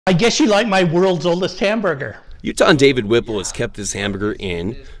I guess you like my world's oldest hamburger. Utah David Whipple has kept this hamburger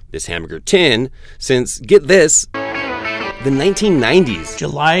in this hamburger tin since, get this, the 1990s.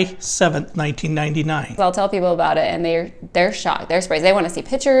 July 7th, 1999. I'll tell people about it and they're shocked. They're surprised. They want to see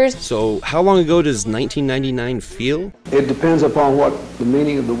pictures. So how long ago does 1999 feel? It depends upon what the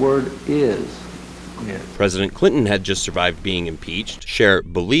meaning of the word is. Yeah. President Clinton had just survived being impeached. Share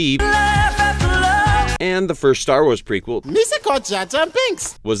Believe. And the first Star Wars prequel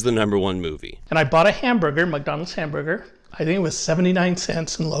was the #1 movie. And I bought a hamburger, McDonald's hamburger. I think it was 79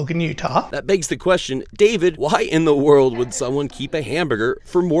 cents in Logan, Utah. That begs the question, David, why in the world would someone keep a hamburger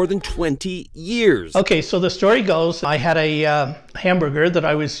for more than 20 years? Okay, so the story goes, I had a hamburger that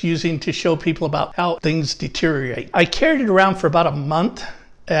I was using to show people about how things deteriorate. I carried it around for about a month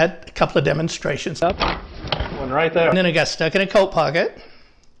at a couple of demonstrations. One right there. And then it got stuck in a coat pocket.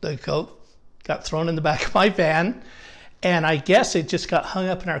 The coat got thrown in the back of my van, and I guess it just got hung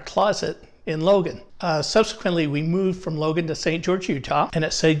up in our closet in Logan. Subsequently, we moved from Logan to St. George, Utah, and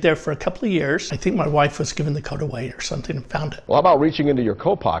it stayed there for a couple of years. I think my wife was giving the coat away or something and found it. Well, how about reaching into your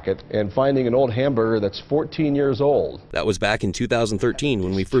coat pocket and finding an old hamburger that's 14 years old? That was back in 2013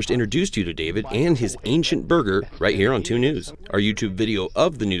 when we first introduced you to David and his ancient burger right here on 2 News. Our YouTube video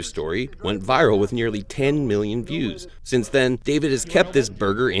of the news story went viral with nearly 10 million views. Since then, David has kept this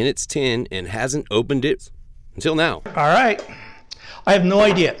burger in its tin and hasn't opened it until now. All right. I have no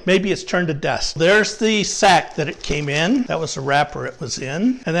idea. Maybe it's turned to dust. There's the sack that it came in. That was the wrapper it was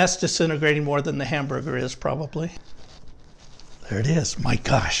in. And that's disintegrating more than the hamburger is, probably. There it is. My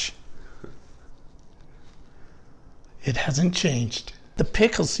gosh. It hasn't changed. The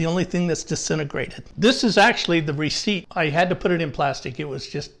pickle's the only thing that's disintegrated. This is actually the receipt. I had to put it in plastic. It was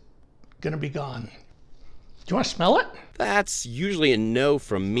just going to be gone. Do you want to smell it? That's usually a no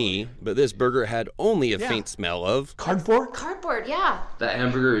from me, but this burger had only a faint smell of cardboard. Cardboard, yeah. That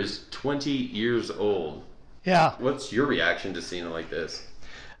hamburger is 20 years old. Yeah. What's your reaction to seeing it like this?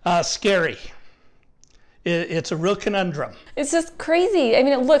 Scary. It's a real conundrum. It's just crazy. I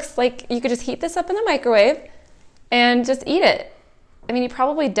mean, it looks like you could just heat this up in the microwave and just eat it. I mean, you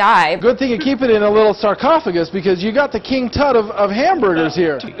probably die. Good thing you keep it in a little sarcophagus because you got the King Tut of hamburgers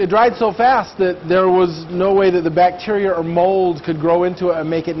here. It dried so fast that there was no way that the bacteria or mold could grow into it and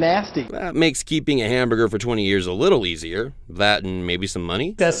make it nasty. That makes keeping a hamburger for 20 years a little easier. That and maybe some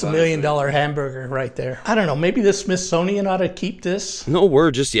money. That's $1 million hamburger right there. I don't know, maybe the Smithsonian ought to keep this. No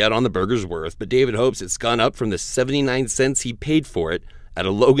word just yet on the burger's worth, but David hopes it's gone up from the 79 cents he paid for it at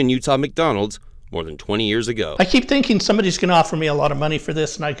a Logan, Utah McDonald's more than 20 years ago. I keep thinking somebody's going to offer me a lot of money for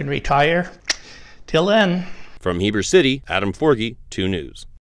this and I can retire. Till then. From Heber City, Adam Forgy, 2 News.